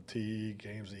stunts. The TE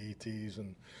games, the ETs,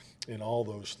 and all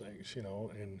those things.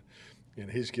 And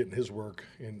he's getting his work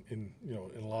in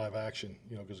live action.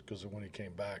 Because of when he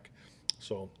came back.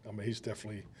 So he's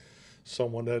definitely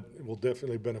someone that will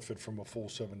definitely benefit from a full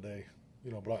 7-day.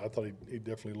 But I thought he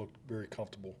definitely looked very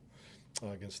comfortable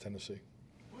against Tennessee.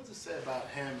 What does it say about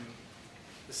him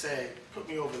to say, put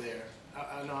me over there?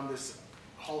 I know I'm this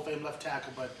Hall of Fame left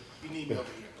tackle, but you need me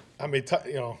over here.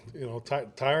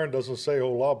 Tyron doesn't say a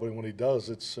whole lot, but when he does,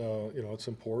 it's it's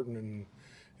important, and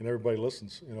everybody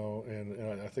listens.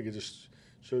 And I think it just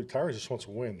shows Tyron just wants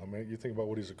to win. You think about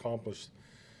what he's accomplished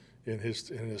in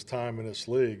his time in this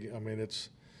league. It's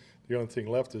the only thing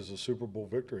left is a Super Bowl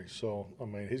victory. So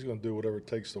he's going to do whatever it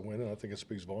takes to win, and I think it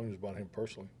speaks volumes about him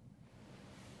personally.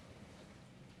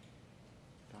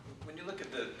 When you look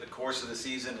at the course of the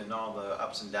season and all the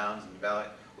ups and downs and the valley,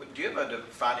 do you have a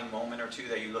defining moment or two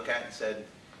that you look at and said,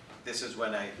 this is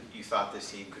when you thought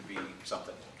this team could be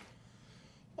something?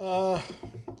 It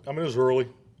was early.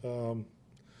 I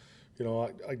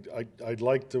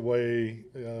liked the way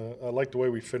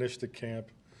we finished the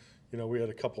camp. We had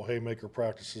a couple haymaker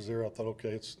practices there. I thought, okay,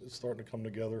 it's starting to come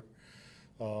together.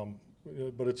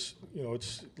 But it's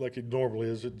like it normally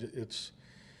is.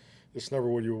 It's never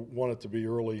what you want it to be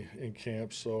early in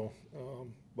camp. So,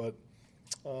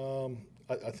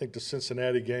 I think the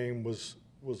Cincinnati game was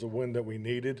a win that we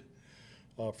needed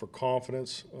for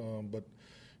confidence. But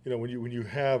when you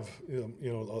have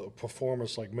a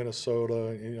performance like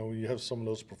Minnesota, when you have some of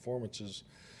those performances,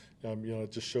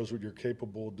 it just shows what you're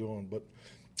capable of doing. But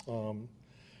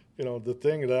the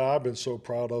thing that I've been so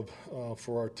proud of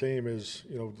for our team is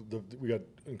we got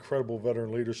incredible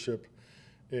veteran leadership.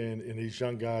 And these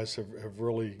young guys have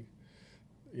really,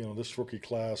 this rookie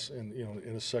class and,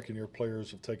 and the second-year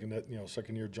players have taken that,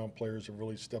 second-year jump players have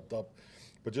really stepped up.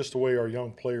 But just the way our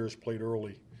young players played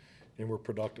early and were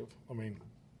productive.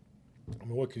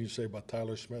 What can you say about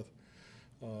Tyler Smith?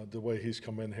 The way he's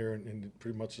come in here and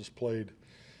pretty much has played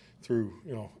through,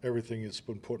 everything that's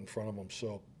been put in front of him.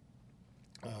 So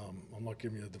I'm not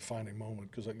giving you a defining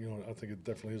moment because I think it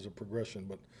definitely is a progression.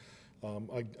 But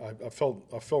I felt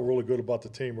really good about the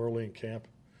team early in camp.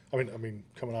 I mean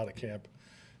coming out of camp,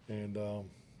 and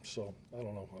so I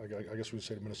don't know. I guess we'd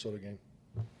say the Minnesota game.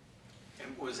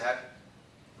 And was that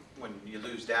when you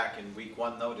lose Dak in week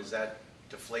 1 though? Does that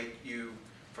deflate you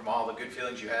from all the good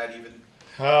feelings you had even?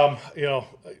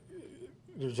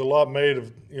 There's a lot made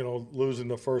of losing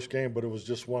the first game, but it was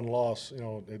just one loss.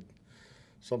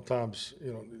 Sometimes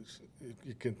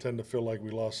you can tend to feel like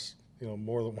we lost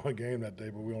more than one game that day,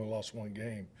 but we only lost one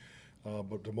game.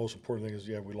 But the most important thing is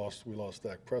we lost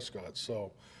Dak Prescott.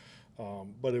 So,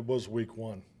 but it was week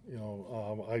 1.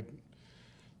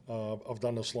 I've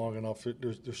done this long enough.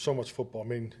 There's so much football. I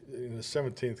mean, in the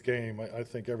 17th game, I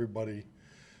think everybody,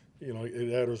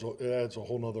 it adds a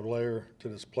whole nother layer to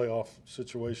this playoff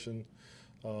situation.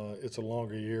 It's a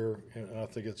longer year, and I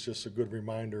think it's just a good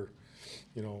reminder.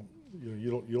 You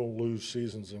don't lose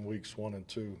seasons in weeks 1 and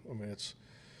 2. I mean, it's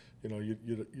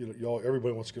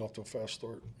everybody wants to get off to a fast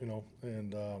start,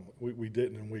 and we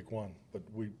didn't in week 1, but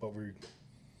we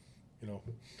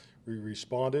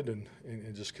responded and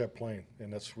just kept playing,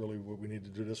 and that's really what we need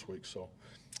to do this week. So,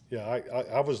 yeah,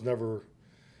 I was never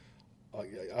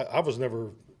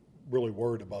really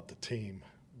worried about the team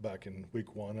back in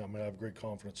week 1. I mean, I have great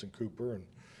confidence in Cooper, and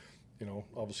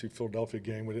obviously Philadelphia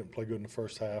game we didn't play good in the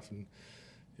first half, and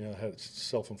had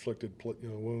self-inflicted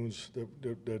wounds that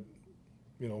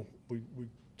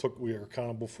we are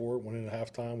accountable for it. Went in at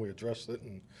halftime, we addressed it,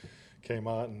 and came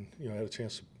out and had a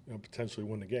chance to potentially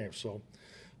win the game. So.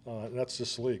 And that's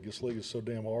this league. This league is so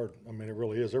damn hard. I mean, it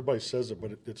really is. Everybody says it,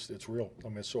 but it's real. I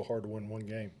mean, it's so hard to win one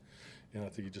game, and I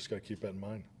think you just got to keep that in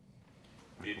mind.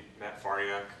 Did Matt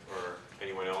Farniok or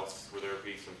anyone else? Will there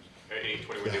be any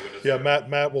 21-day windows? Yeah,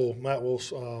 Matt will.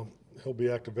 He'll be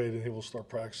activated. And he will start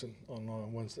practicing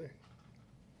on Wednesday.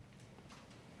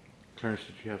 Terrence,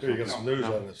 did you have Here, something? you got some news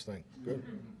on this thing. Good.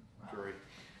 Great.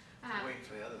 Waiting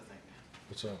for the other thing.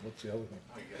 What's the other thing?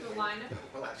 Oh, you The lineup?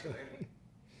 We'll ask you later.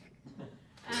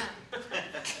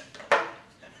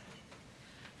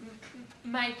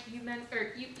 Mike,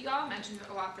 you all mentioned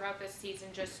a lot throughout this season,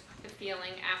 just the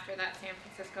feeling after that San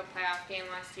Francisco playoff game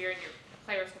last year, and your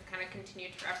players have kind of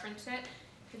continued to reference it.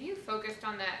 Have you focused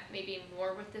on that maybe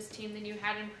more with this team than you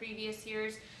had in previous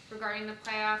years regarding the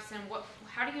playoffs, and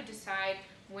how do you decide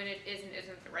when it is and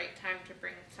isn't the right time to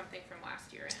bring something from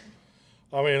last year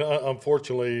in? I mean,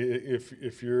 unfortunately,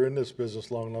 if you're in this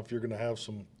business long enough, you're going to have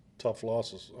some tough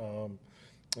losses.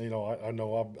 I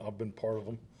know I've been part of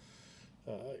them,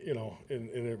 and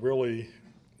it really,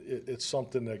 it's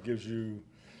something that gives you,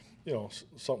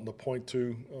 something to point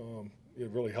to. It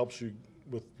really helps you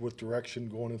with direction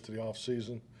going into the off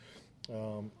season.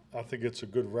 I think it's a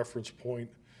good reference point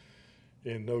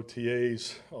in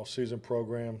OTAs, off season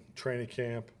program, training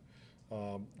camp.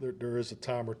 There is a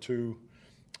time or two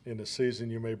in the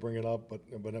season you may bring it up, but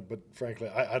frankly,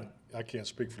 I can't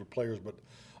speak for the players, but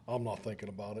I'm not thinking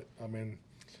about it. I mean,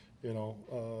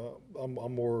 I'm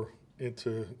more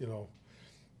into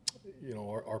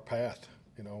our path,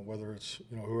 whether it's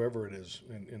whoever it is,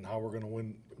 and how we're going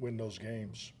to win those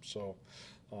games. So,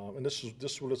 and this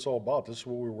is what it's all about. This is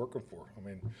what we're working for. I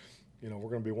mean, we're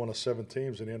going to be one of 7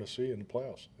 teams in the NFC in the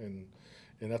playoffs, and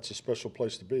that's a special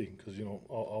place to be because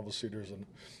obviously there's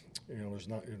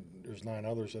 9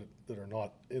 others that are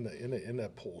not in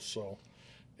that pool. So,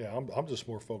 yeah, I'm just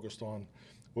more focused on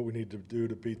what we need to do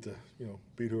to beat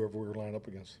whoever we're lined up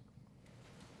against.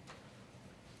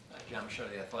 John Michelle,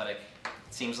 The Athletic.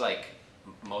 It seems like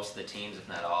most of the teams, if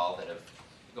not all, that have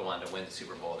go on to win the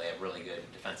Super Bowl, they have really good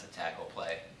defensive tackle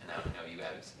play, and I know you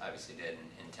guys obviously did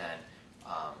in 10.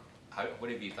 What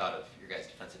have you thought of your guys'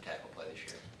 defensive tackle play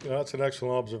this year? That's an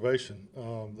excellent observation.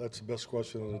 That's the best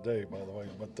question of the day, by the way.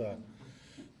 But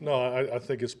no, I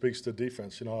think it speaks to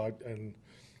defense. And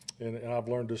I've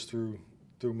learned this through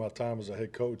my time as a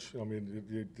head coach. I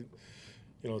mean,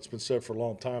 it's been said for a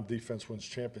long time, defense wins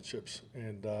championships,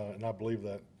 and I believe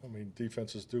that. I mean,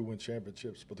 defenses do win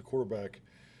championships, but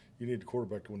you need the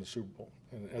quarterback to win the Super Bowl,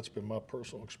 and that's been my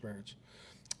personal experience.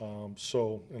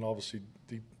 And obviously,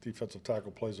 defensive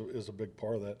tackle plays is a big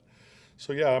part of that.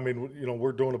 So yeah, I mean,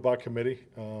 we're doing it by committee.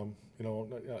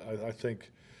 I think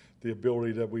the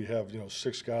ability that we have,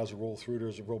 6 guys to roll through,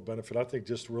 there's a real benefit. I think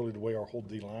just really the way our whole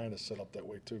D line is set up that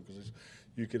way too, because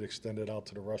you could extend it out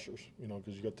to the rushers,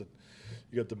 because you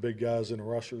got the big guys in the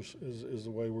rushers is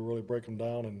the way we really break them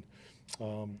down, and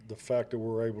the fact that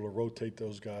we're able to rotate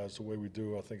those guys the way we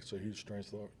do, I think it's a huge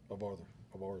strength of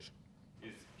ours. Is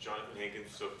Jonathan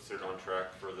Hankins still considered on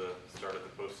track for the start of the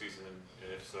postseason,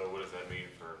 and if so, what does that mean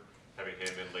for having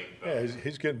him and Leighton both? Yeah,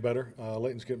 he's getting better.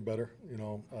 Leighton's getting better.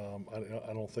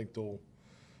 I don't think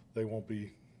they won't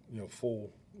be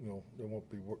full. They won't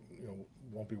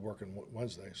be working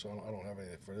Wednesday. So I don't have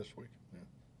anything for this week. Yeah.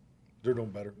 They're doing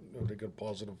better. They got a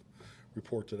positive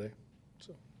report today.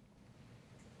 So.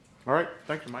 All right.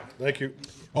 Thank you, Mike. Thank you.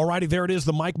 All righty, there it is,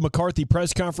 the Mike McCarthy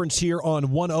press conference here on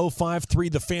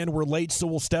 105.3 The Fan. We're late, so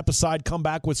we'll step aside, come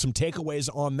back with some takeaways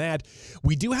on that.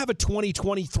 We do have a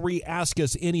 2023 Ask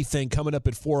Us Anything coming up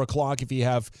at 4 o'clock. If you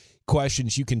have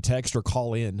questions, you can text or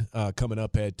call in coming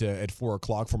up at 4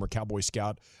 o'clock. Former Cowboy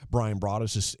scout Brian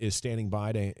Broaddus is standing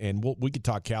by, and we could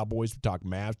talk Cowboys, talk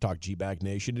Mavs, talk G-Bag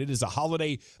Nation. It is a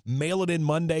holiday Mail-It-In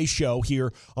Monday show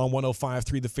here on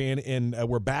 105.3 The Fan, and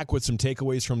we're back with some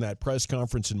takeaways from that press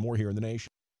conference and more here in the Nation.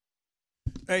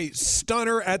 A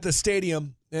stunner at the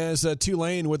stadium as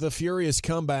Tulane with a furious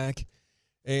comeback,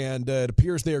 and it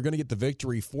appears they are going to get the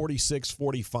victory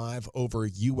 46-45 over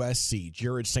USC.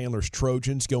 Jared Sandler's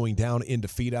Trojans going down in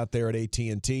defeat out there at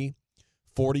AT&T,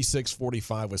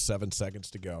 46-45 with 7 seconds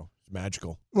to go. It's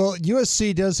magical. Well,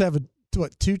 USC does have,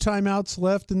 2 timeouts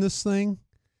left in this thing?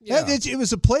 Yeah. It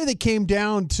was a play that came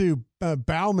down to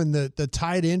Bauman, the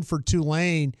tight end for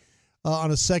Tulane.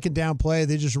 On a second down play,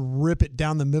 they just rip it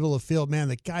down the middle of the field. Man,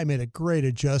 the guy made a great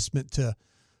adjustment to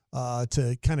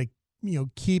kind of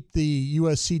keep the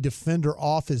USC defender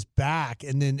off his back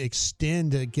and then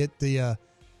extend to get the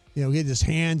get his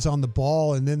hands on the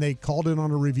ball. And then they called it on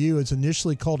a review. It's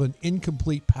initially called an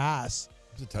incomplete pass.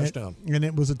 It's a touchdown, and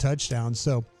it was a touchdown.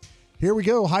 So here we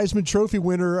go. Heisman Trophy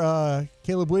winner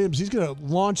Caleb Williams. He's going to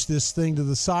launch this thing to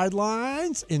the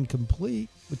sidelines, incomplete.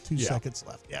 With 2 seconds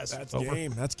left. Yes, that's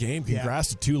game. That's game. Congrats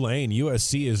to Tulane.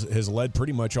 USC has led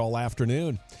pretty much all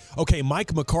afternoon. Okay,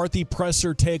 Mike McCarthy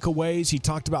presser takeaways. He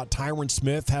talked about Tyron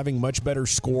Smith having much better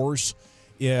scores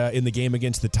in the game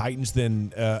against the Titans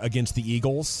than against the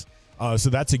Eagles. So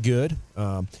that's a good.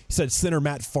 He said center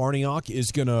Matt Farniok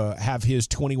is going to have his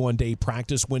 21-day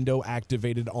practice window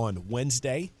activated on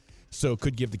Wednesday. So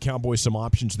could give the Cowboys some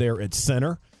options there at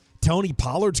center. Tony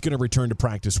Pollard's going to return to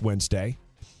practice Wednesday.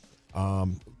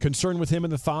 Concern with him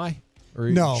in the thigh? Or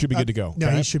no. Should be good to go? No,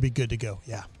 okay. He should be good to go,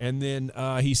 yeah. And then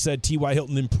he said T.Y.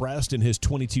 Hilton impressed in his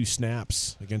 22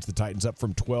 snaps against the Titans, up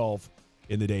from 12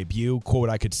 in the debut. Quote,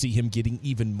 I could see him getting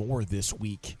even more this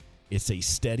week. It's a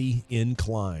steady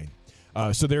incline.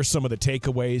 So there's some of the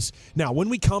takeaways. Now, when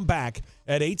we come back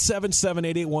at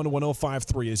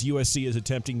 877-881-1053, as USC is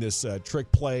attempting this trick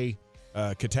play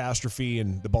catastrophe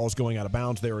and the ball's going out of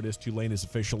bounds. There it is. Tulane is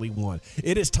officially won.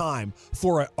 It is time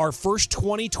for our first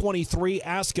 2023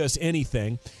 Ask Us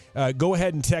Anything. Go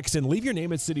ahead and text in. Leave your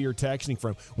name and city you're texting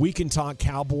from. We can talk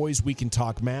Cowboys. We can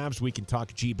talk Mavs. We can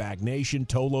talk G-Bag Nation,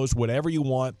 Tolos, whatever you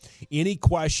want. Any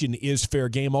question is fair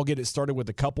game. I'll get it started with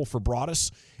a couple for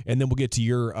Broaddus, and then we'll get to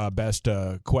your best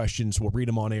questions. We'll read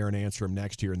them on air and answer them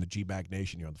next here in the G-Bag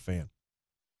Nation here on The Fan.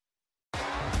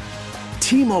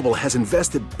 T-Mobile has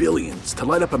invested billions to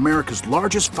light up America's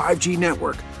largest 5G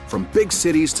network, from big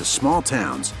cities to small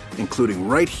towns, including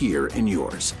right here in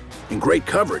yours. And great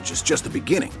coverage is just the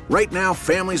beginning. Right now,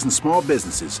 families and small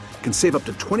businesses can save up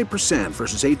to 20%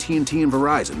 versus AT&T and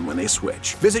Verizon when they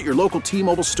switch. Visit your local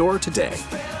T-Mobile store today.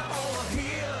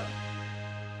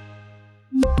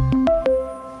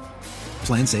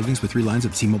 Plan savings with 3 lines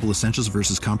of T-Mobile Essentials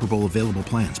versus comparable available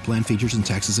plans. Plan features and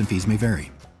taxes and fees may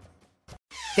vary.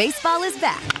 Baseball is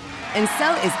back, and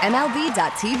so is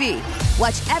MLB.tv.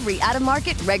 Watch every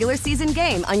out-of-market regular season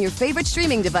game on your favorite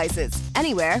streaming devices,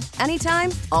 anywhere,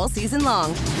 anytime, all season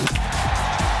long.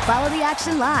 Follow the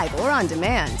action live or on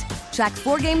demand. Track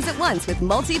 4 games at once with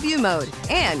multi-view mode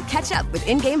and catch up with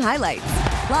in-game highlights.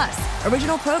 Plus,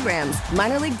 original programs,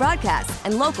 minor league broadcasts,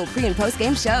 and local pre- and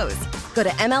post-game shows. Go to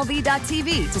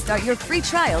MLB.tv to start your free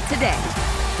trial today.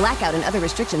 Blackout and other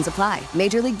restrictions apply.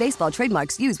 Major League Baseball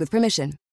trademarks used with permission.